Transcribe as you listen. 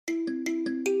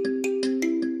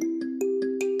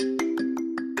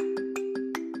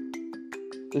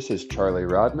This is Charlie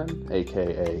Rodman,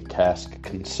 aka Cask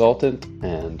Consultant,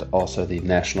 and also the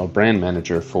National Brand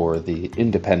Manager for the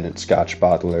independent Scotch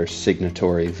bottler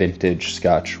Signatory Vintage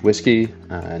Scotch Whiskey,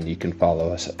 and you can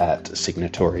follow us at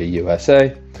Signatory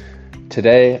USA.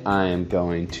 Today I am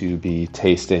going to be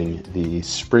tasting the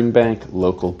Springbank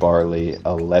Local Barley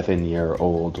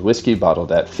 11-year-old whiskey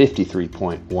bottled at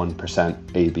 53.1%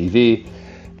 ABV.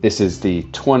 This is the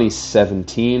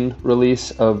 2017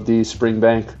 release of the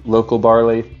Springbank Local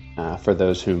Barley. For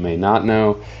those who may not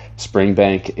know,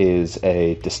 Springbank is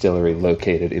a distillery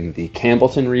located in the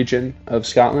Campbellton region of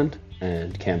Scotland,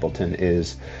 and Campbellton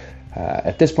is,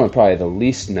 at this point, probably the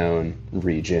least known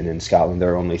region in Scotland.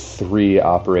 There are only 3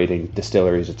 operating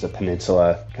distilleries. It's a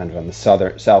peninsula kind of on the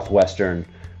southwestern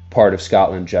part of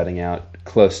Scotland, jutting out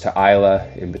close to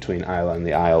Islay, in between Islay and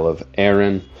the Isle of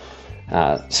Arran.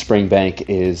 Springbank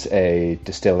is a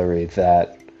distillery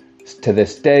that, to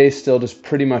this day, still does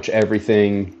pretty much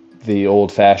everything the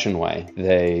old-fashioned way.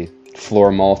 They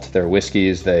floor malt their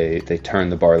whiskeys. They turn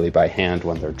the barley by hand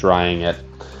when they're drying it.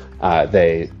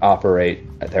 They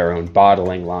operate their own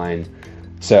bottling line.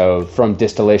 So from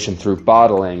distillation through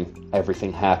bottling,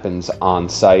 everything happens on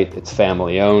site. It's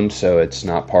family-owned, so it's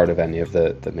not part of any of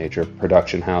the major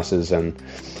production houses, and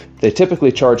they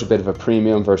typically charge a bit of a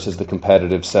premium versus the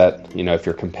competitive set, if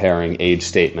you're comparing age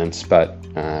statements, but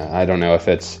I don't know if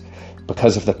it's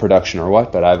because of the production or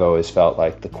what, but I've always felt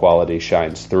like the quality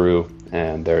shines through,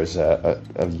 and there's a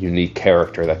unique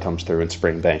character that comes through in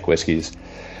Springbank whiskeys.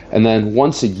 And then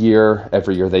once a year,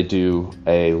 every year, they do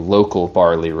a local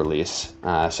barley release.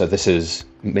 So this is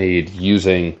made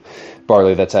using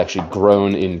barley that's actually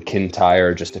grown in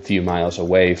Kintyre, just a few miles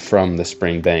away from the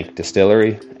Springbank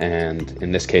distillery. And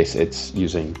in this case, it's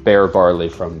using bare barley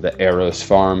from the Arrows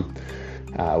farm,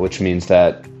 which means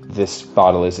that this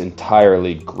bottle is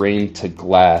entirely grain to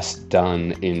glass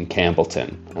done in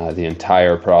Campbellton. The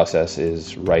entire process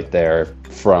is right there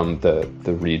from the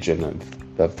region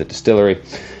of the distillery.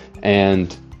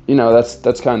 And,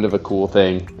 that's kind of a cool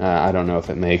thing. I don't know if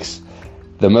it makes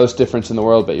the most difference in the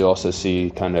world, but you also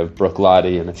see kind of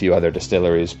Bruichladdich and a few other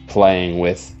distilleries playing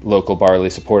with local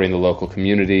barley, supporting the local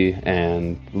community,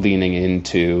 and leaning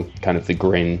into kind of the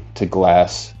grain to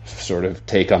glass sort of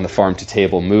take on the farm to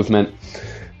table movement.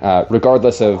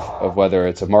 Regardless of whether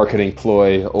it's a marketing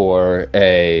ploy or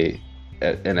an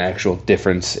actual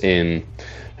difference in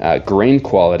grain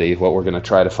quality, what we're going to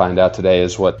try to find out today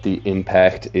is what the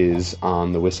impact is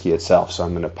on the whiskey itself. So I'm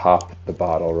going to pop the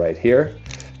bottle right here.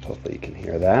 Hopefully you can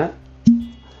hear that.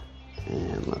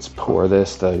 And let's pour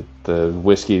this. The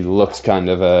whiskey looks kind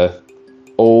of a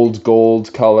old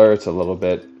gold color. It's a little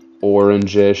bit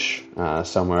orangish,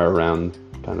 somewhere around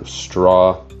kind of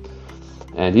straw.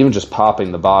 And even just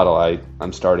popping the bottle,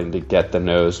 I'm starting to get the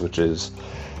nose, which is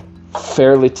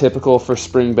fairly typical for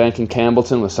Springbank and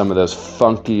Campbellton, with some of those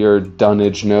funkier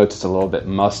dunnage notes. It's a little bit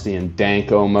musty and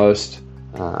dank almost.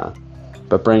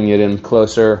 But bringing it in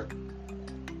closer,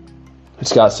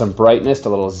 it's got some brightness, a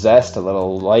little zest, a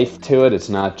little life to it. It's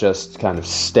not just kind of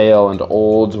stale and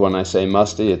old. When I say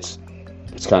musty, it's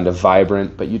kind of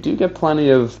vibrant, but you do get plenty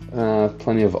of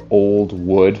old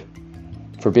wood.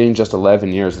 For being just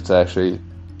 11 years, it's actually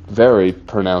very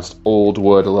pronounced old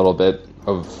wood, a little bit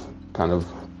of kind of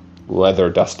leather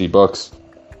dusty books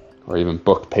or even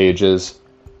book pages.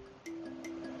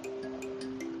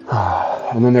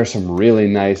 And then there's some really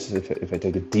nice, if I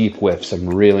take a deep whiff, some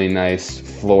really nice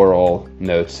floral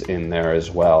notes in there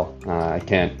as well. I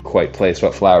can't quite place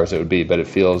what flowers it would be, but it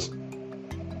feels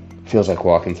like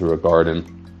walking through a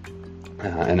garden.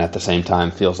 And at the same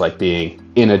time feels like being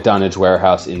in a dunnage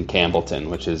warehouse in Campbellton,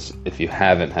 which is, if you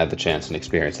haven't had the chance and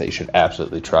experience, that you should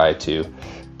absolutely try to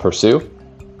pursue.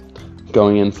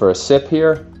 Going in for a sip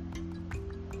here.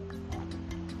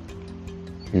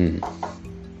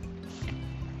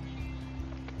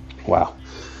 Wow.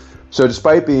 So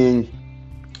despite being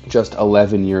just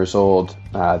 11 years old,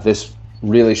 this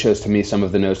really shows to me some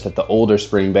of the notes that the older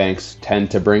Springbanks tend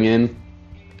to bring in,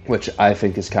 which I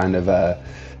think is kind of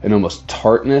an almost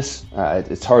tartness.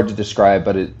 It's hard to describe,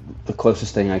 but the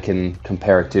closest thing I can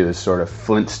compare it to is sort of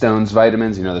Flintstones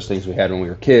vitamins. Those things we had when we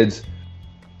were kids,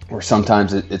 or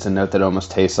sometimes it's a note that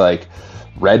almost tastes like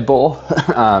Red Bull,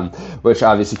 which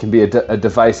obviously can be a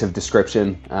divisive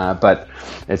description, but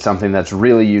it's something that's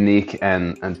really unique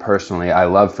and personally I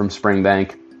love from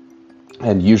Springbank,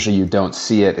 and usually you don't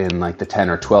see it in like the 10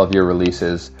 or 12 year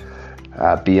releases.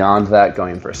 Beyond that,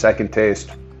 going in for a second taste.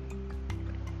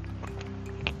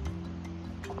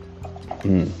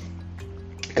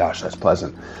 Gosh, that's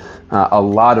pleasant. A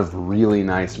lot of really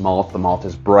nice malt. The malt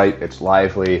is bright, it's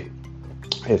lively,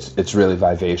 it's really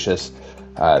vivacious.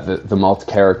 The malt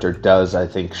character does, I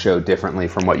think, show differently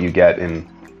from what you get in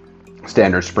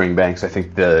standard Springbanks. I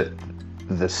think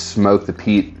the smoke, the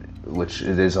peat, which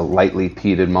it is a lightly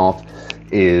peated malt,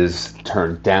 is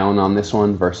turned down on this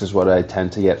one versus what I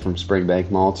tend to get from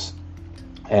Springbank malts.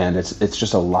 And it's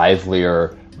just a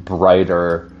livelier,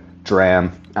 brighter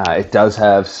dram. It does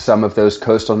have some of those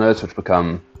coastal notes which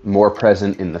become more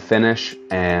present in the finish,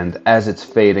 and as it's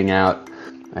fading out,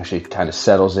 actually kind of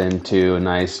settles into a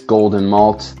nice golden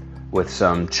malt with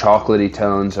some chocolatey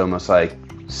tones, almost like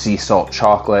sea salt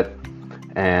chocolate.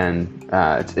 And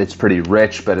it's pretty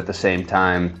rich, but at the same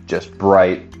time, just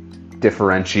bright,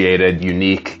 differentiated,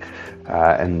 unique,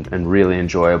 and really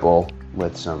enjoyable,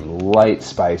 with some light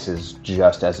spices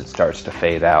just as it starts to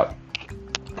fade out.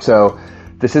 So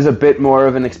this is a bit more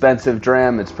of an expensive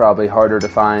dram. It's probably harder to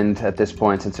find at this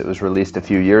point since it was released a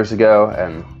few years ago,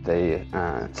 and it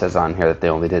says on here that they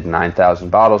only did 9,000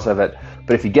 bottles of it.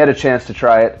 But if you get a chance to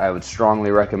try it, I would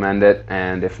strongly recommend it.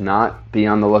 And if not, be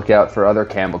on the lookout for other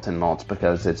Campbellton malts,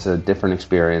 because it's a different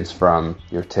experience from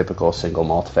your typical single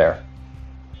malt fare.